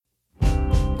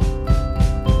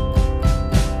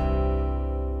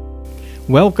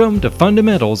Welcome to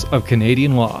Fundamentals of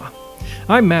Canadian Law.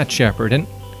 I'm Matt Shepard, and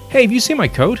hey, have you seen my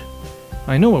coat?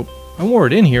 I know I wore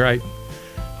it in here.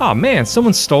 Oh man,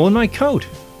 someone's stolen my coat.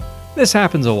 This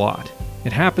happens a lot.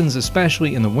 It happens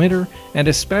especially in the winter and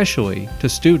especially to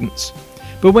students.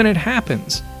 But when it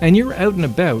happens and you're out and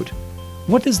about,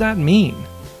 what does that mean?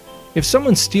 If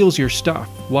someone steals your stuff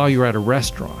while you're at a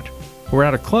restaurant or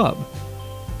at a club,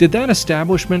 did that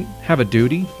establishment have a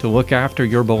duty to look after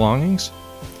your belongings?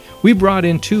 We brought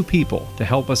in two people to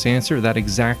help us answer that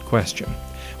exact question.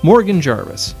 Morgan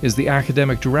Jarvis is the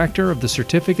academic director of the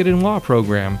Certificate in Law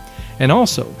program and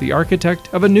also the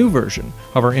architect of a new version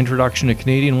of our Introduction to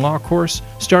Canadian Law course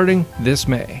starting this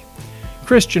May.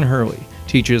 Christian Hurley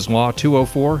teaches Law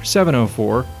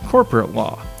 204-704 Corporate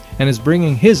Law and is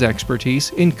bringing his expertise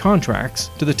in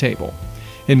contracts to the table.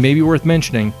 It may be worth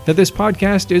mentioning that this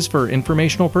podcast is for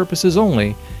informational purposes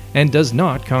only and does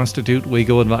not constitute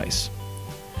legal advice.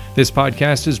 This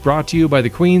podcast is brought to you by the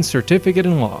Queen's Certificate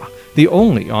in Law, the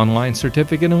only online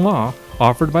certificate in law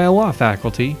offered by a law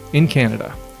faculty in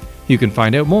Canada. You can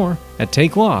find out more at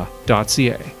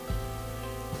takelaw.ca.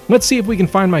 Let's see if we can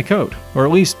find my coat, or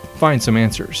at least find some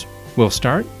answers. We'll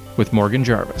start with Morgan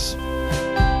Jarvis.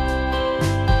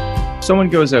 Someone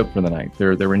goes out for the night.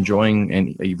 They're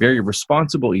enjoying a very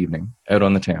responsible evening out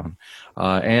on the town,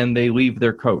 and they leave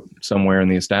their coat somewhere in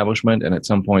the establishment, and at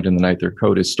some point in the night their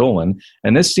coat is stolen.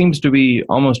 And this seems to be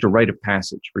almost a rite of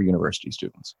passage for university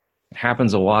students. It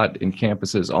happens a lot in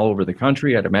campuses all over the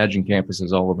country. I'd imagine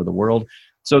campuses all over the world.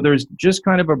 So there's just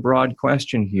kind of a broad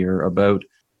question here about,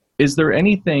 is there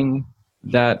anything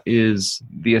that is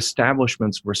the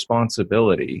establishment's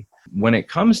responsibility when it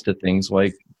comes to things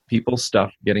like people's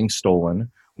stuff getting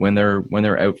stolen when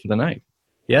they're out for the night?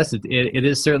 Yes, it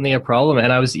is certainly a problem,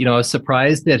 and I was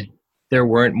surprised that there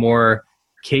weren't more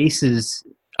cases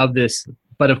of this.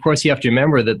 But of course, you have to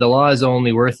remember that the law is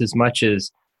only worth as much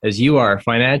as you are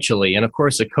financially, and of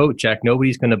course, a coat check.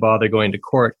 Nobody's going to bother going to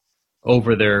court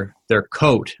over their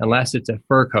coat unless it's a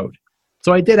fur coat.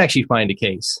 So I did actually find a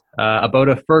case about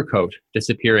a fur coat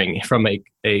disappearing from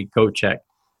a coat check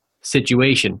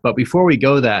situation. But before we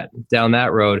go down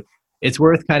that road, it's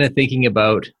worth kind of thinking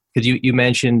about, because you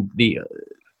mentioned the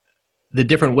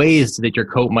different ways that your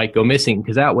coat might go missing,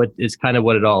 because that is kind of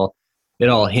what it all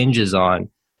hinges on.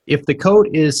 If the coat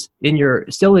is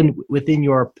within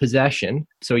your possession,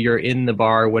 so you're in the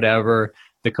bar, whatever,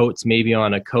 the coat's maybe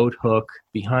on a coat hook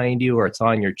behind you, or it's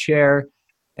on your chair,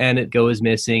 and it goes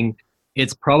missing,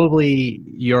 it's probably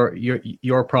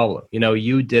your problem.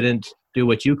 You didn't do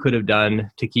what you could have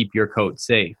done to keep your coat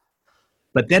safe.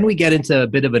 But then we get into a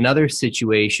bit of another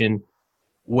situation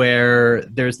where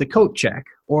there's the coat check,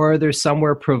 or there's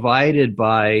somewhere provided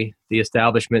by the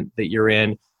establishment that you're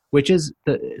in, which is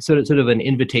sort of an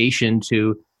invitation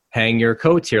to hang your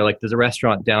coats here. Like there's a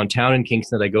restaurant downtown in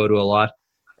Kingston that I go to a lot.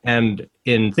 And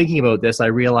in thinking about this, I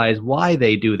realized why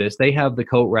they do this. They have the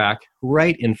coat rack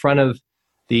right in front of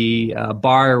the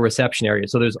bar reception area.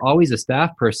 So there's always a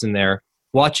staff person there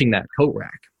watching that coat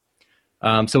rack.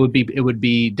 So it would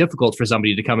be difficult for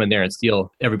somebody to come in there and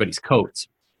steal everybody's coats.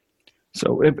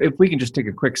 So if we can just take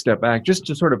a quick step back, just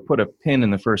to sort of put a pin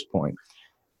in the first point.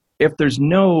 If there's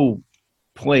no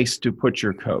place to put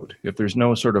your coat, if there's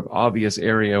no sort of obvious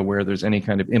area where there's any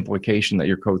kind of implication that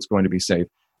your coat's going to be safe,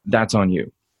 that's on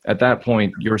you. At that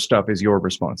point, your stuff is your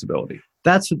responsibility.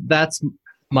 That's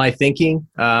my thinking.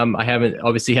 I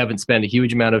haven't spent a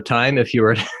huge amount of time. If you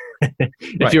were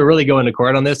if you're really going to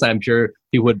court on this, I'm sure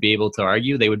you would be able to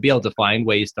argue. They would be able to find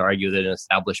ways to argue that an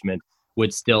establishment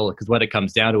would still, because what it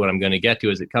comes down to, what I'm going to get to,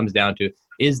 is it comes down to,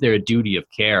 is there a duty of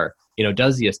care?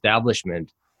 Does the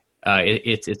establishment,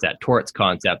 it's that torts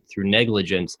concept through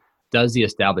negligence, does the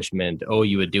establishment owe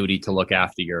you a duty to look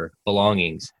after your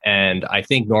belongings? And I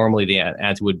think normally the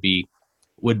answer would be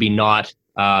not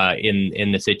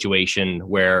in the situation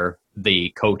where the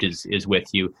coat is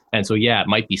with you. And so, yeah, it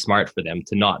might be smart for them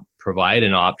to not provide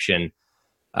an option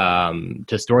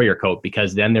to store your coat,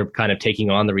 because then they're kind of taking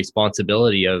on the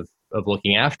responsibility of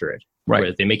looking after it. Right.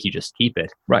 Whereas they make you just keep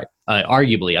it. Right.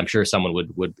 Arguably, I'm sure someone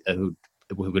who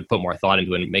would put more thought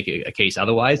into it and make a case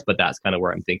otherwise, but that's kind of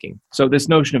where I'm thinking. So this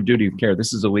notion of duty of care,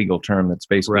 this is a legal term that's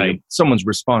basically someone's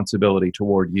responsibility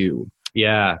toward you.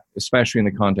 Yeah. Especially in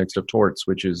the context of torts,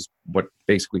 which is what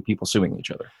basically people suing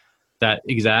each other. That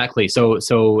exactly.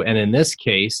 So, and in this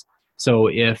case, so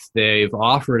if they've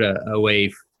offered a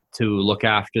way to look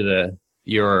after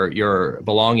your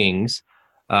belongings,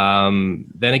 then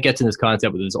it gets in this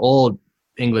concept with this old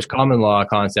English common law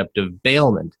concept of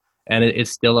bailment, and it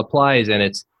still applies. And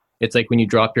it's like when you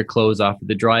drop your clothes off at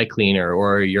the dry cleaner,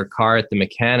 or your car at the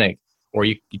mechanic, or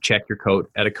you check your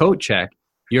coat at a coat check.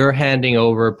 you're handing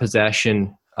over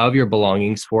possession of your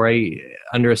belongings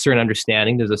under a certain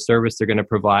understanding. There's a service they're going to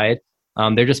provide.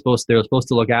 They're supposed to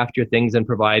look after your things and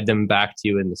provide them back to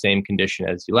you in the same condition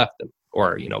as you left them,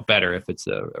 or better if it's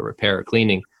a repair or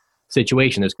cleaning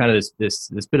situation. There's kind of this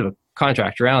bit of a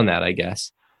contract around that, I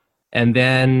guess. And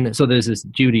then so there's this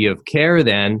duty of care.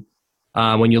 Then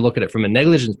when you look at it from a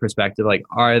negligence perspective, like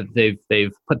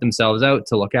they've put themselves out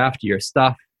to look after your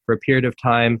stuff for a period of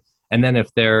time, and then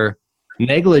if they're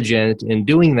negligent in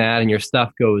doing that and your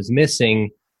stuff goes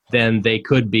missing, then they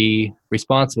could be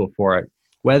responsible for it,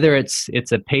 whether it's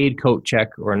a paid coat check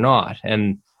or not.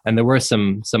 And there were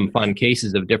some fun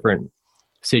cases of different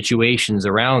situations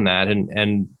around that.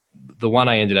 And the one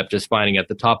I ended up just finding at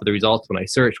the top of the results when I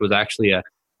searched was actually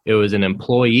it was an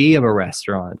employee of a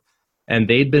restaurant, and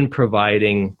they'd been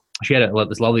providing. She had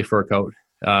this lovely fur coat.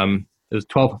 It was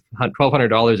 $1,200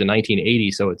 in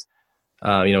 1980, so it's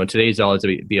in today's dollars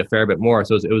it'd be a fair bit more.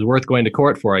 So it was worth going to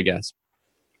court for, I guess.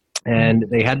 And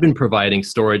they had been providing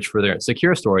secure storage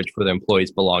for their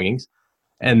employees' belongings,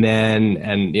 and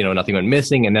nothing went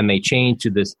missing. And then they changed to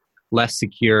this less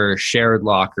secure shared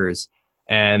lockers.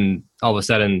 And all of a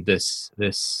sudden, this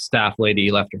staff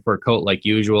lady left her fur coat like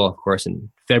usual, of course, in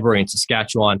February in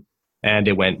Saskatchewan, and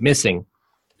it went missing.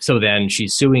 So then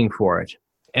she's suing for it.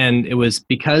 And it was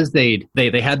because they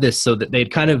had this, so that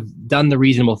they'd kind of done the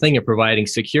reasonable thing of providing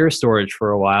secure storage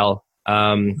for a while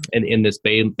in this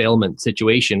bailment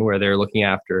situation where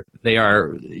they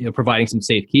are providing some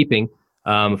safekeeping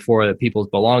for the people's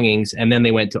belongings. And then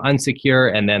they went to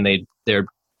unsecure, and then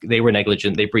they were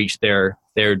negligent. They breached their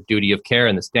duty of care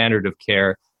and the standard of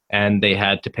care, and they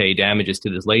had to pay damages to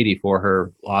this lady for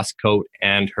her lost coat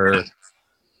and her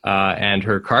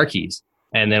car keys.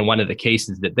 And then one of the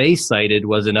cases that they cited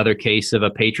was another case of a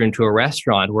patron to a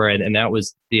restaurant and that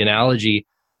was the analogy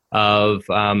of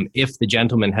if the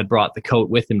gentleman had brought the coat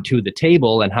with him to the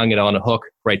table and hung it on a hook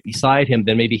right beside him,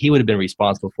 then maybe he would have been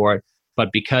responsible for it.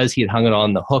 But because he had hung it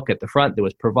on the hook at the front that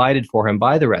was provided for him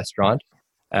by the restaurant,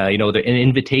 an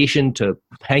invitation to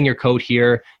hang your coat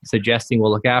here, suggesting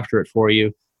we'll look after it for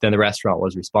you, then the restaurant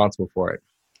was responsible for it.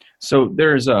 So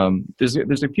there's a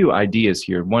few ideas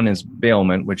here. One is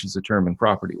bailment, which is a term in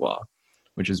property law,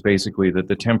 which is basically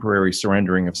the temporary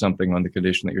surrendering of something on the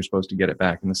condition that you're supposed to get it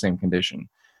back in the same condition.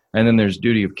 And then there's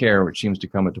duty of care, which seems to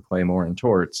come into play more in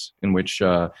torts, in which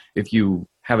if you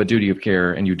have a duty of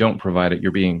care and you don't provide it,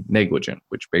 you're being negligent,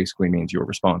 which basically means you're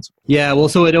responsible. Yeah, well,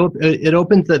 so it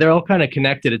opens that they're all kind of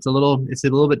connected. It's a little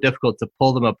bit difficult to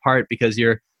pull them apart because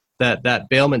that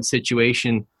bailment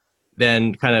situation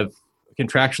then kind of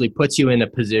contractually puts you in a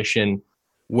position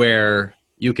where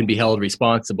you can be held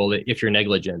responsible if you're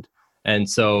negligent. And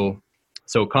so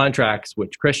contracts,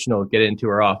 which Christian will get into,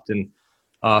 are often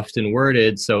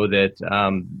worded so that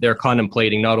they're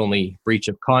contemplating not only breach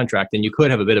of contract, and you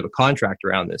could have a bit of a contract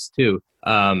around this too,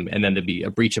 and then there'd be a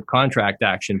breach of contract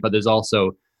action. But there's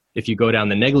also, if you go down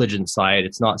the negligence side,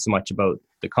 it's not so much about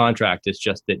the contract, it's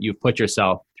just that you've put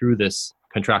yourself through this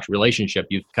contractual relationship.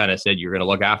 You've kind of said you're going to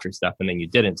look after stuff and then you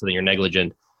didn't, so then you're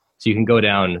negligent. So you can go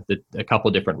down a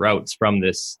couple different routes from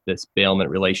this bailment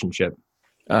relationship.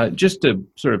 Just to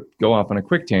sort of go off on a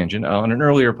quick tangent, on an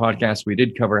earlier podcast, we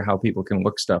did cover how people can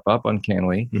look stuff up on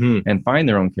Canly and find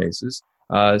their own cases.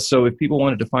 So if people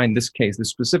wanted to find this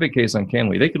specific case on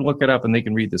Canly, they can look it up and they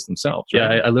can read this themselves.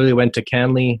 Right? Yeah, I literally went to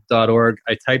canly.org.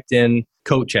 I typed in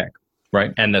coat check.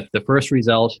 Right. And the first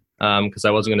result, because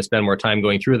I wasn't going to spend more time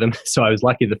going through them, so I was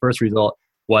lucky. The first result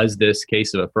was this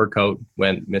case of a fur coat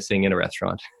went missing in a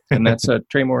restaurant. And that's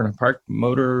Traymore and Park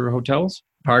Motor Hotels?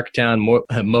 Parktown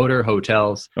Motor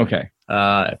Hotels. Okay.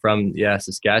 From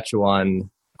Saskatchewan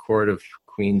Court of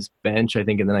Queen's Bench, I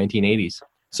think in the 1980s.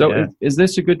 So is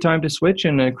this a good time to switch,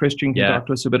 and Christian can talk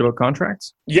to us a bit about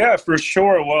contracts? Yeah, for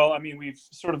sure. Well, I mean, we've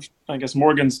sort of, I guess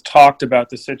Morgan's talked about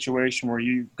the situation where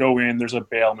you go in, there's a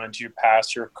bailment, you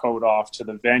pass your coat off to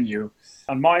the venue.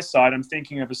 On my side, I'm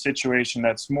thinking of a situation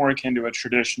that's more akin to a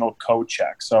traditional coat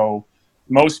check. So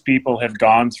most people have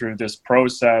gone through this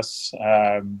process.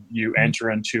 You enter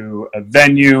into a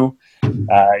venue,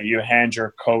 you hand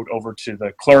your coat over to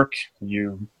the clerk,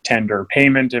 you tender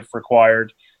payment if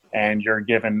required, and you're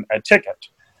given a ticket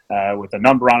with a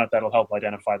number on it that'll help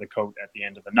identify the coat at the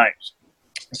end of the night.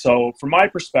 So from my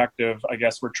perspective, I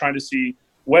guess we're trying to see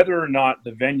whether or not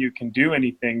the venue can do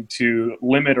anything to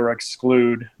limit or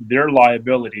exclude their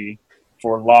liability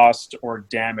for lost or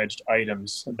damaged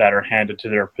items that are handed to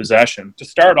their possession. To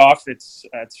start off, it's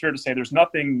fair to say there's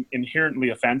nothing inherently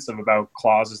offensive about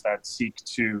clauses that seek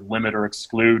to limit or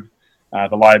exclude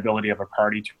the liability of a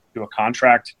party to a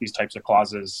contract. These types of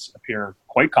clauses appear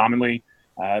quite commonly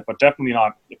but definitely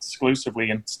not exclusively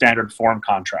in standard form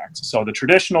contracts. So the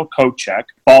traditional code check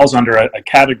falls under a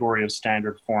category of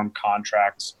standard form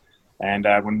contracts. And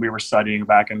when we were studying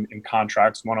back in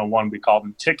Contracts 101, we called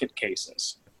them ticket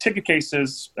cases. Ticket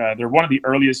cases, they're one of the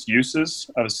earliest uses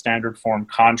of a standard form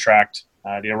contract.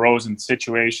 They arose in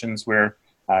situations where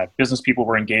business people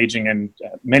were engaging in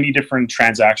many different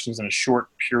transactions in a short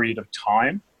period of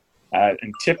time.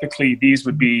 And typically these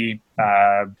would be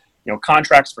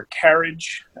contracts for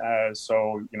carriage,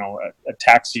 so a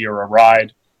taxi or a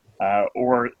ride,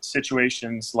 or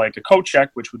situations like a code check,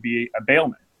 which would be a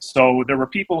bailment. So there were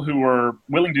people who were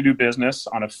willing to do business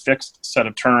on a fixed set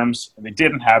of terms, and they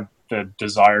didn't have the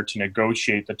desire to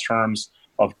negotiate the terms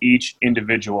of each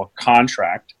individual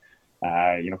contract.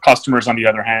 Customers, on the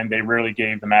other hand, they rarely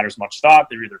gave the matters much thought.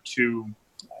 They were either too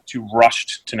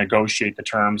rushed to negotiate the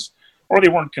terms, or they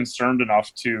weren't concerned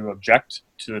enough to object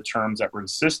to the terms that were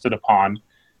insisted upon.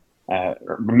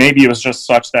 Or maybe it was just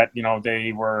such that,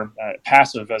 they were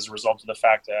passive as a result of the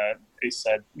fact that they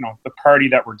said, the party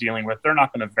that we're dealing with, they're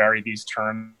not going to vary these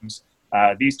terms.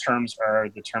 These terms are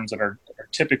the terms that are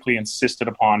typically insisted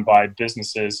upon by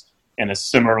businesses in a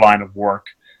similar line of work.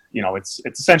 It's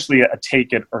essentially a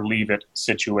take it or leave it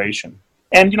situation.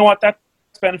 And you know what? That's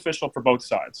beneficial for both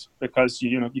sides, because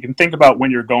you can think about when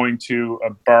you're going to a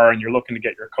bar and you're looking to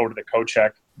get your code of the code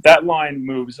check. That line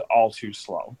moves all too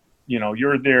slow.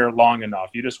 You're there long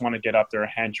enough. You just want to get up there,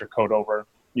 hand your code over.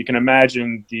 You can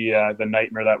imagine the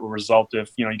nightmare that will result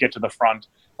if you get to the front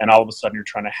and all of a sudden you're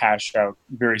trying to hash out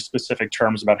very specific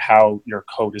terms about how your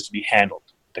code is to be handled.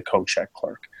 The code check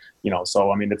clerk,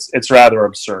 So it's rather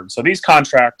absurd. So these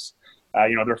contracts,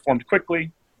 they're formed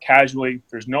quickly, casually.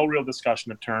 There's no real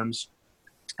discussion of terms.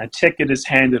 A ticket is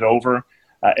handed over.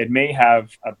 It may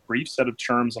have a brief set of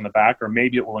terms on the back, or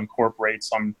maybe it will incorporate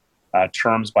some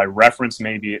terms by reference.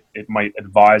 Maybe it might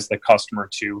advise the customer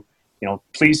to,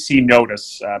 please see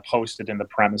notice posted in the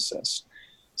premises.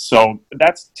 So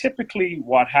that's typically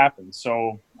what happens.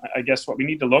 So I guess what we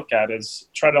need to look at is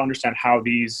try to understand how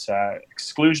these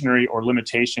exclusionary or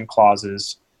limitation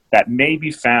clauses that may be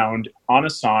found on a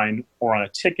sign or on a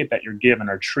ticket that you're given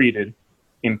are treated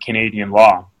in Canadian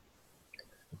law.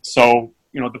 So,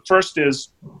 the first is,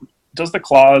 does the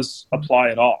clause apply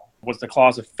at all? Was the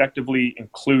clause effectively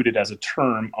included as a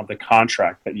term of the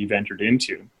contract that you've entered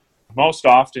into? Most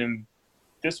often,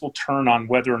 this will turn on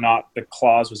whether or not the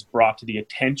clause was brought to the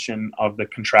attention of the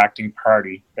contracting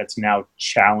party that's now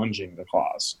challenging the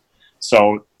clause.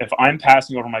 So if I'm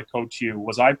passing over my code to you,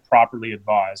 was I properly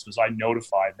advised? Was I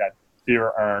notified that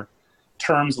there are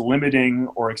terms limiting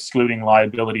or excluding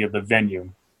liability of the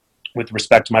venue with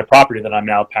respect to my property that I'm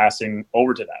now passing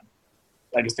over to them?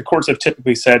 I guess the courts have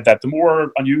typically said that the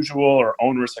more unusual or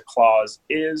onerous a clause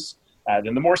is,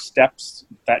 then the more steps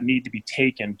that need to be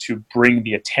taken to bring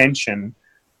the attention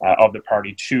of the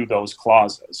party to those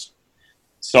clauses.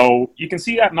 So you can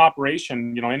see that in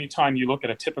operation, anytime you look at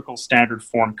a typical standard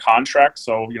form contract.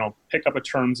 So, pick up a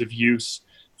terms of use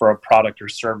for a product or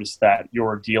service that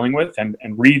you're dealing with and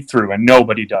read through, and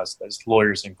nobody does this,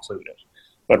 lawyers included.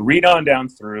 But read on down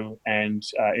through, and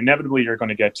inevitably you're going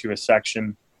to get to a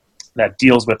section that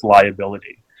deals with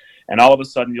liability. And all of a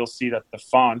sudden you'll see that the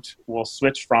font will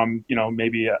switch from,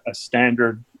 maybe a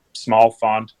standard small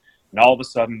font, and all of a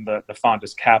sudden the font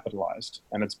is capitalized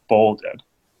and it's bolded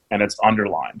and it's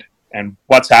underlined. And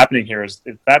what's happening here is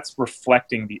that's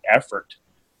reflecting the effort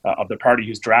of the party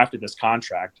who's drafted this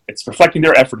contract. It's reflecting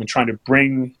their effort in trying to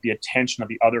bring the attention of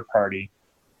the other party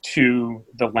to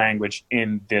the language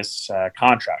in this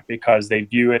contract, because they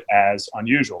view it as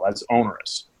unusual, as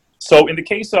onerous. So in the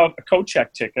case of a code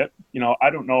check ticket, I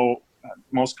don't know,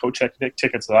 most code check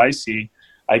tickets that I see,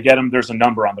 I get them, there's a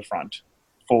number on the front,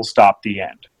 full stop, the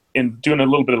end. In doing a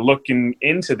little bit of looking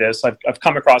into this, I've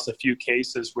come across a few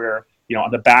cases where, on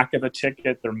the back of a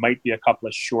ticket, there might be a couple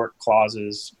of short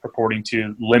clauses purporting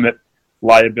to limit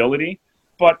liability.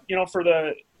 But, for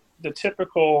the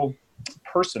typical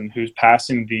person who's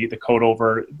passing the code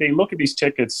over, they look at these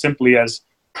tickets simply as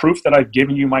proof that I've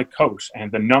given you my code,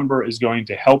 and the number is going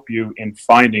to help you in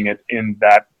finding it in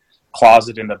that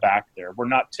closet in the back there. We're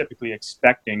not typically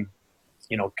expecting,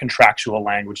 contractual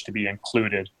language to be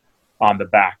included on the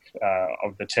back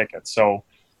of the ticket. So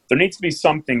there needs to be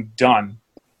something done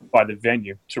by the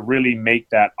venue to really make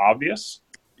that obvious.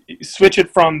 Switch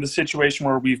it from the situation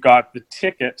where we've got the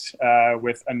ticket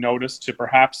with a notice to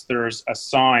perhaps there's a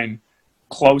sign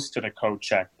close to the code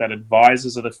check that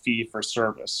advises of the fee for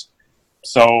service.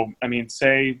 So,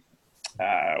 say,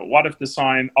 what if the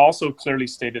sign also clearly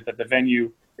stated that the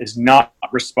venue is not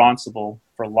responsible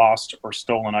for lost or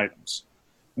stolen items?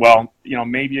 Well,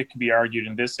 maybe it could be argued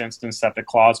in this instance that the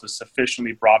clause was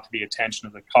sufficiently brought to the attention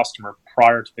of the customer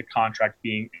prior to the contract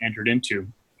being entered into,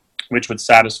 which would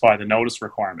satisfy the notice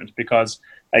requirement. Because,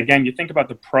 again, you think about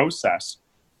the process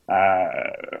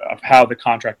of how the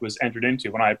contract was entered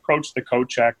into. When I approach the coat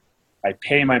check, I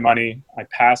pay my money, I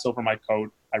pass over my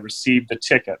coat, I receive the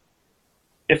ticket.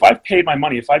 If I've paid my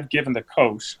money, if I've given the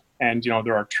coat, and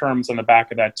there are terms on the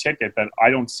back of that ticket that I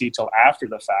don't see till after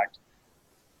the fact,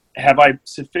 have I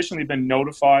sufficiently been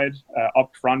notified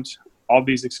up front of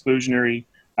these exclusionary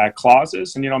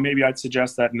clauses? And maybe I'd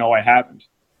suggest that no, I haven't.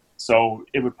 So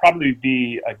it would probably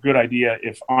be a good idea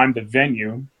if I'm the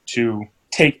venue to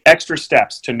take extra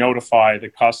steps to notify the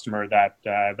customer that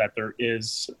there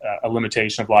is a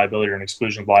limitation of liability or an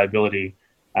exclusion of liability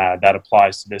that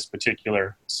applies to this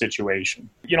particular situation.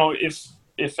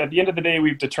 If at the end of the day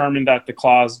we've determined that the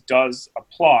clause does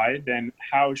apply, then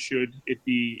how should it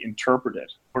be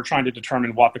interpreted? We're trying to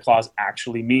determine what the clause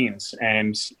actually means.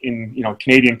 And in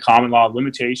Canadian common law,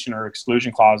 limitation or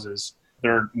exclusion clauses,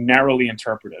 they're narrowly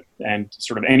interpreted, and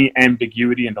sort of any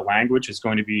ambiguity in the language is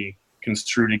going to be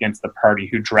construed against the party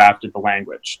who drafted the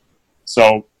language.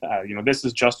 So, this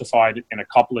is justified in a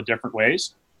couple of different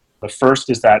ways. The first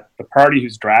is that the party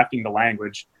who's drafting the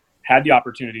language had the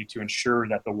opportunity to ensure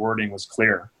that the wording was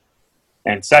clear.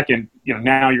 And second,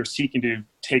 now you're seeking to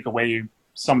take away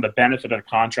some of the benefit of the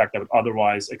contract that would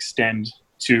otherwise extend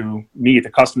to me, the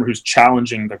customer who's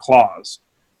challenging the clause.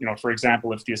 For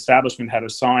example, if the establishment had a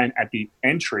sign at the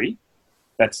entry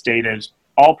that stated,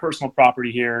 all personal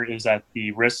property here is at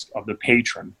the risk of the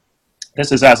patron.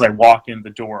 This is as I walk in the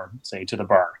door, say, to the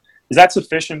bar. Is that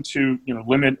sufficient to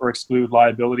limit or exclude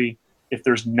liability if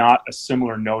there's not a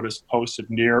similar notice posted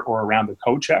near or around the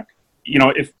coat check?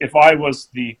 If I was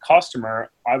the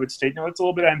customer, I would state, it's a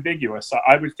little bit ambiguous.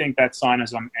 I would think that sign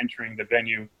as I'm entering the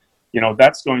venue,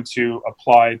 that's going to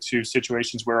apply to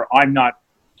situations where I'm not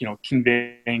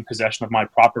conveying possession of my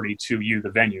property to you,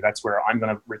 the venue. That's where I'm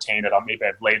going to retain it. Maybe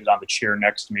I've laid it on the chair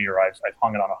next to me, or I've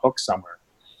hung it on a hook somewhere.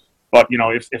 But,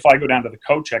 if I go down to the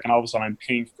coat check and all of a sudden I'm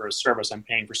paying for a service, I'm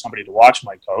paying for somebody to watch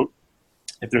my coat.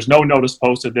 If there's no notice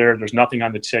posted there's nothing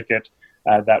on the ticket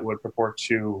that would purport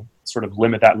to sort of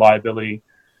limit that liability.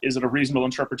 Is it a reasonable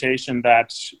interpretation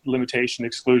that limitation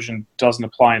exclusion doesn't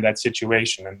apply in that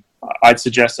situation? And I'd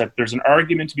suggest that there's an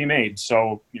argument to be made.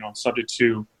 So, subject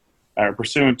to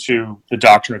pursuant to the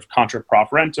doctrine of contra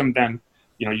proferentum, then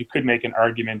you could make an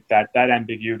argument that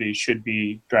ambiguity should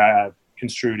be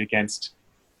construed against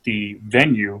the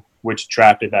venue which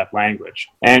drafted that language.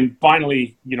 And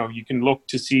finally, you can look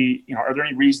to see, are there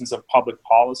any reasons of public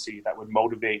policy that would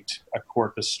motivate a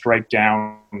court to strike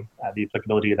down the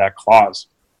applicability of that clause?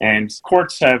 And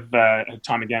courts have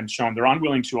time again shown they're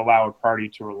unwilling to allow a party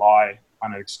to rely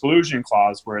on an exclusion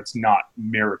clause where it's not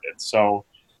merited. So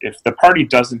if the party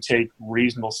doesn't take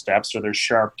reasonable steps or there's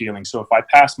sharp dealing, so if I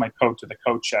pass my coat to the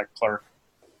coat check clerk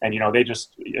and, they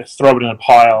just throw it in a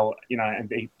pile, and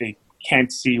they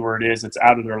can't see where it is, it's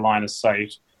out of their line of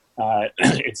sight,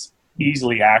 it's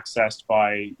easily accessed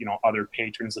by, other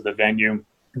patrons of the venue,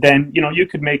 then, you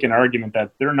could make an argument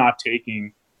that they're not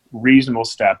taking reasonable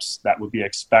steps that would be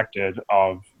expected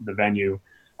of the venue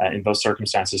in those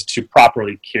circumstances to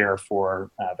properly care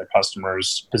for the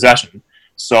customer's possession.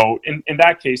 So in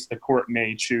that case, the court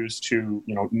may choose to,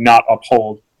 not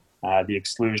uphold the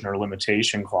exclusion or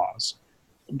limitation clause.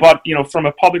 But, from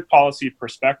a public policy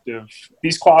perspective,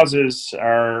 these clauses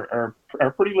are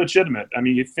pretty legitimate. I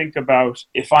mean, you think about,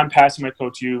 if I'm passing my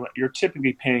coat to you, you're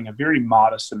typically paying a very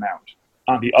modest amount.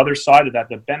 On the other side of that,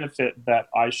 the benefit that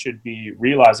I should be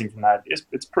realizing from that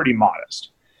it's pretty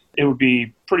modest. It would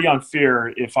be pretty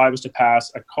unfair if I was to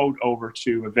pass a coat over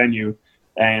to a venue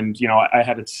and, I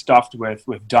had it stuffed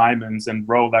with diamonds and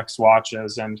Rolex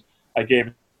watches, and I gave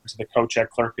it to the coat check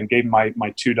clerk and gave him my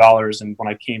 $2. And when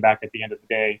I came back at the end of the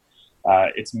day,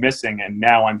 it's missing. And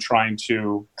now I'm trying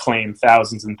to claim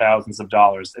thousands and thousands of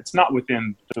dollars. It's not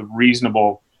within the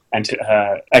reasonable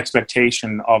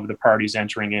expectation of the parties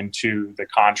entering into the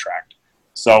contract.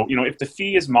 So, if the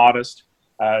fee is modest,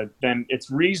 then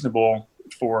it's reasonable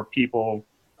for people,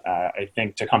 I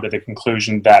think, to come to the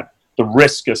conclusion that the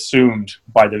risk assumed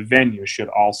by the venue should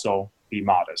also be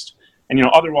modest. And,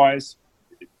 otherwise,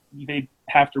 they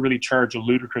have to really charge a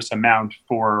ludicrous amount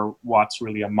for what's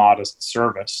really a modest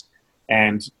service.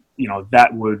 And, that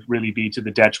would really be to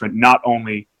the detriment not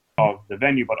only of the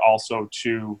venue, but also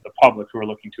to the public who are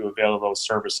looking to avail of those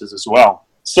services as well.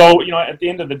 So, at the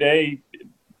end of the day,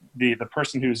 the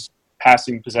person who's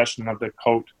passing possession of the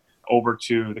coat over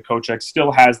to the coat check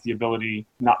still has the ability,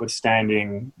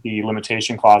 notwithstanding the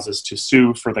limitation clauses, to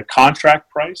sue for the contract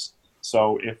price.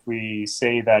 So if we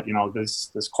say that,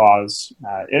 this clause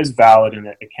is valid and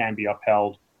it can be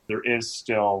upheld, there is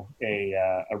still a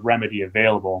remedy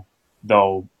available,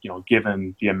 though,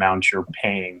 given the amount you're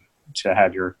paying to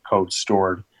have your code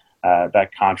stored, that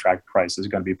contract price is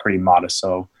going to be pretty modest.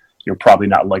 So you're probably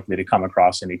not likely to come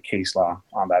across any case law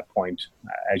on that point,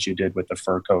 as you did with the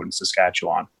fur code in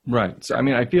Saskatchewan. Right. So,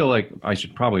 I feel like I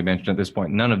should probably mention at this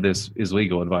point, none of this is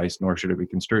legal advice, nor should it be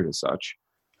construed as such.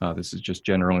 This is just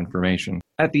general information.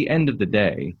 At the end of the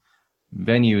day,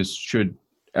 venues should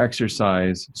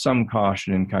exercise some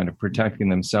caution in kind of protecting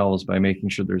themselves by making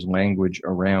sure there's language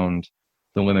around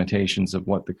the limitations of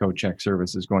what the code check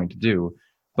service is going to do.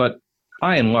 But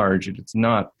by and large, it's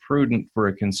not prudent for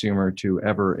a consumer to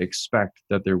ever expect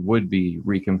that there would be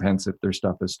recompense if their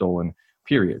stuff is stolen,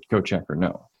 period, code check or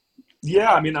no.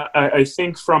 Yeah, I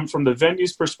think from the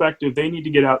venue's perspective, they need to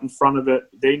get out in front of it.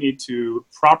 They need to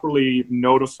properly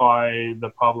notify the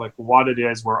public what it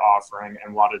is we're offering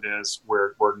and what it is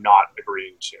we're not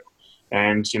agreeing to.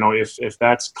 And, if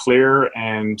that's clear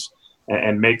and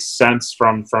makes sense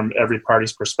from every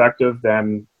party's perspective,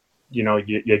 then,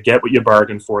 you get what you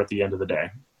bargained for at the end of the day.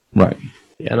 Right.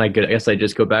 Yeah, and I guess I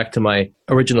just go back to my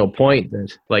original point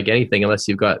that, like anything, unless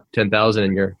you've got $10,000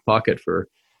 in your pocket for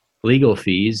legal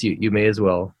fees, you may as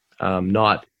well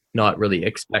not really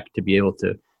expect to be able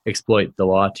to exploit the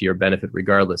law to your benefit,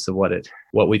 regardless of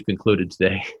what we've concluded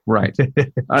today. Right.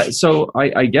 So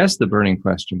I guess the burning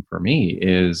question for me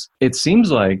is, it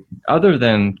seems like, other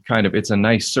than kind of it's a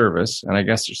nice service, and I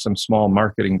guess there's some small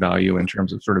marketing value in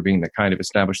terms of sort of being the kind of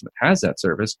establishment that has that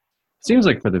service, it seems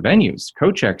like for the venues,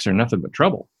 code checks are nothing but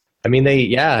trouble. I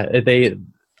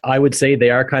would say they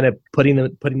are kind of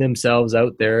putting themselves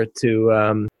out there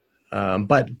to.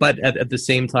 But at the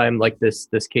same time, like this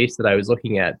case that I was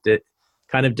looking at, it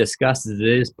kind of discusses it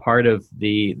is part of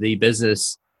the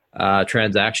business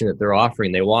transaction that they're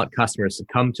offering. They want customers to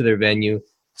come to their venue.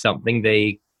 Something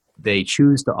they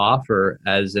choose to offer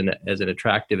as an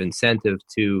attractive incentive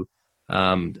to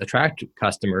attract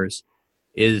customers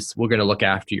is, we're going to look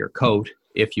after your coat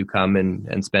if you come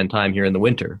and spend time here in the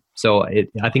winter. So I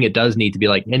think it does need to be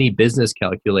like any business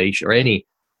calculation or any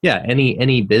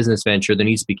business venture. There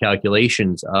needs to be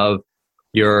calculations of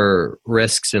your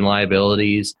risks and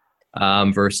liabilities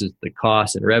versus the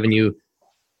cost and revenue,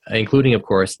 including, of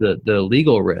course, the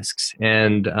legal risks.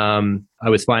 And I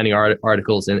was finding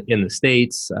articles in the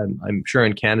States, I'm sure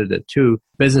in Canada too,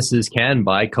 businesses can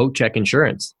buy coat check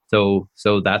insurance. So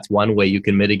that's one way you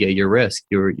can mitigate your risk.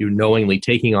 You're knowingly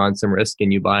taking on some risk,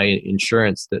 and you buy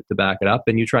insurance to back it up,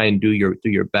 and you try and do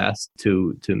your best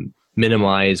to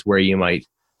minimize where you might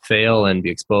fail and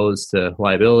be exposed to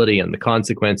liability and the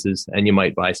consequences, and you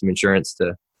might buy some insurance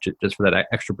just for that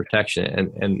extra protection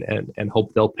and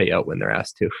hope they'll pay out when they're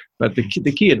asked to. But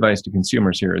the key advice to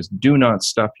consumers here is, do not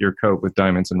stuff your coat with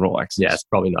diamonds and Rolexes. Yeah, it's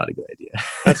probably not a good idea.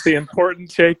 That's the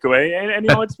important takeaway. And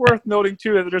it's worth noting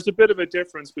too that there's a bit of a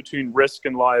difference between risk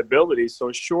and liability.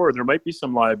 So sure, there might be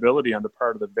some liability on the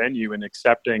part of the venue in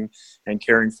accepting and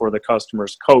caring for the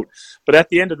customer's coat. But at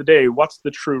the end of the day, what's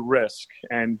the true risk?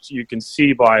 And you can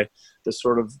see by the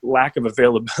sort of lack of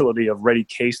availability of ready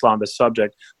case law on the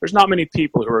subject, there's not many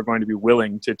people who are going to be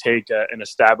willing to take an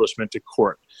establishment to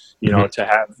court,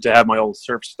 to have my old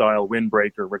surf style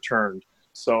windbreaker returned.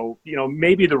 So,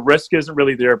 maybe the risk isn't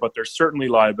really there, but there's certainly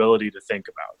liability to think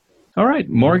about. All right,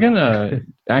 Morgan,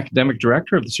 academic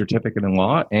director of the Certificate in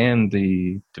Law and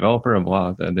the developer of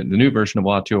Law, the new version of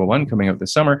Law 201 coming out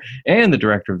this summer, and the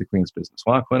director of the Queen's Business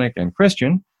Law Clinic, and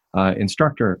Christian,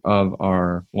 instructor of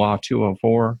our Law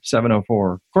 204,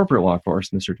 704 corporate law course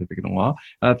in the Certificate in Law.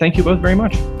 Thank you both very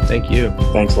much. Thank you.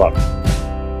 Thanks a lot.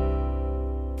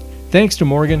 Thanks to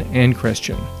Morgan and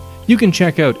Christian. You can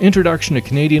check out Introduction to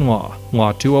Canadian Law,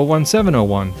 Law 201,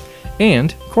 701,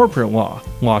 and Corporate Law,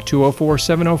 Law 204,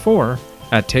 704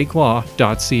 at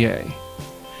takelaw.ca.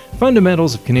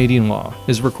 Fundamentals of Canadian Law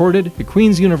is recorded at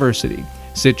Queen's University,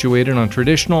 situated on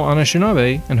traditional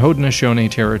Anishinaabe and Haudenosaunee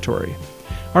territory.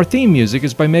 Our theme music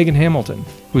is by Megan Hamilton,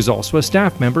 who's also a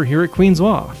staff member here at Queen's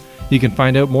Law. You can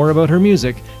find out more about her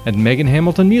music at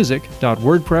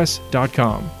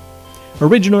meganhamiltonmusic.wordpress.com.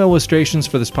 Original illustrations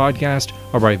for this podcast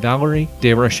are by Valerie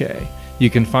Desrochers. You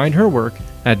can find her work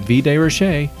at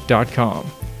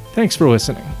vdesrochers.com. Thanks for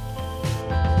listening.